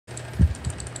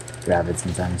grab it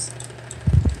sometimes.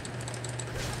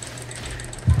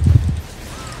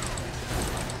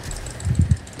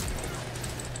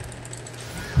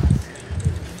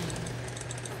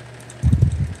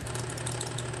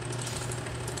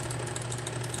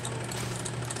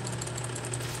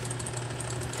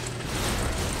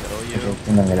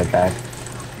 I'm gonna get it back.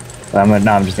 Well,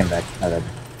 I'm just getting back. Okay.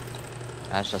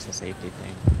 That's just a safety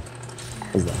thing.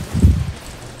 What's that?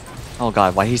 Oh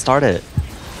god, why he started?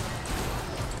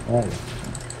 Oh.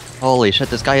 Holy shit,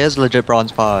 this guy is legit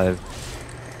bronze 5.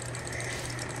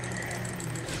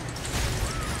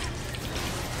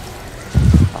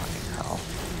 Fucking hell.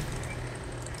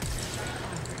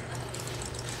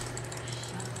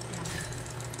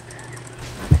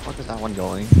 Where the fuck is that one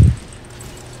going?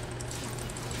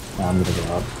 No, I'm gonna go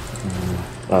up.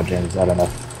 Oh, James, I don't know.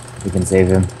 We can save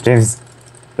him. James,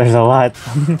 there's a lot.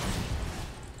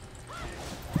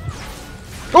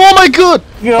 Oh my god!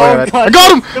 Oh, God. God. I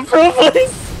got him! The pro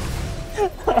plays!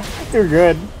 Too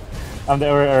good.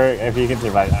 Or if you can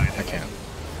survive. I can't.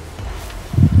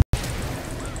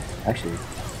 Actually.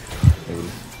 Maybe.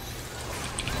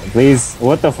 Please.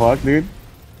 What the fuck, dude?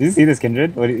 Did you see this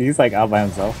Kindred? What, he's like out by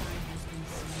himself.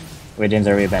 Wait, James,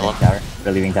 are we abandoning tower?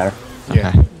 We're leaving tower. Yeah.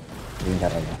 Okay. Leaving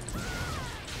tower right now.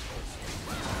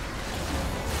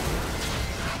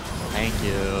 Thank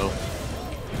you.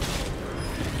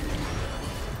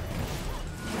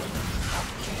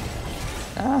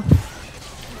 Ah,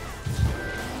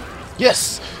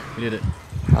 Yes! We did it.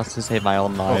 I was to save my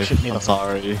own life. shit, neither. I'm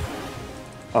sorry.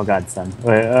 Oh god, stun.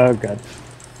 Wait, oh god.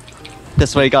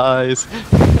 This way, guys.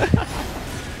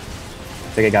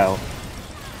 Take a guy.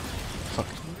 Fuck.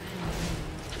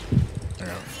 There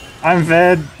we go. I'm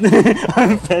fed.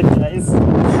 I'm fed, guys.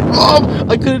 Oh!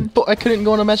 I couldn't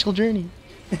go on a magical journey.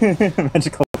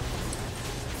 Magical.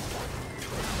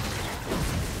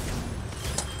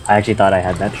 I actually thought I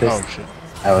had that twist. Oh shit.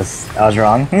 I was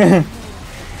wrong.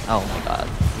 Oh my god.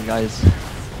 You guys.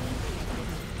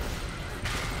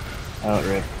 Oh,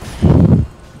 rip.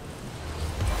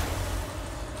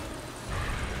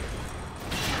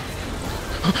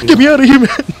 Get me out of here,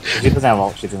 man! She doesn't have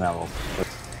ult. She doesn't have ult.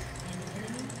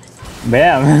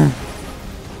 Bam!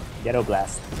 Ghetto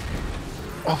blast.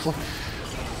 Oh, fuck.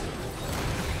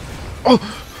 Oh!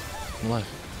 I'm alive.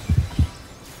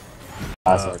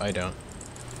 Awesome. I don't.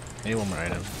 I need one more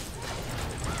item.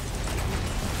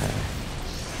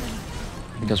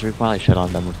 Because we probably should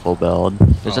on them with full build.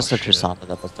 There's Oh, just a shit. Tristana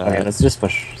that was there. Okay, let's just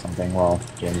push something while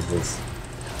James is.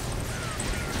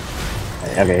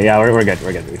 Okay, yeah, we're good.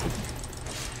 We're good.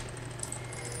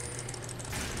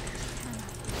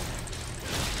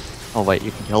 Oh wait, you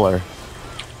can kill her.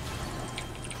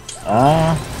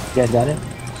 Yeah, got it.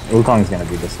 Wukong's gonna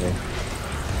be this way.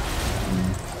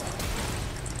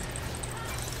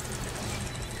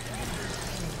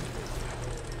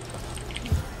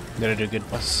 Did I do good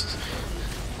bus?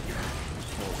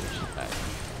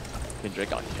 Kendrick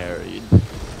got carried.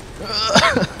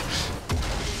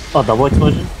 Oh, double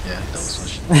explosion? Yeah, that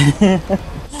was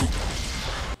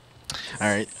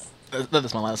Alright. That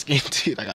is my last game, dude. I got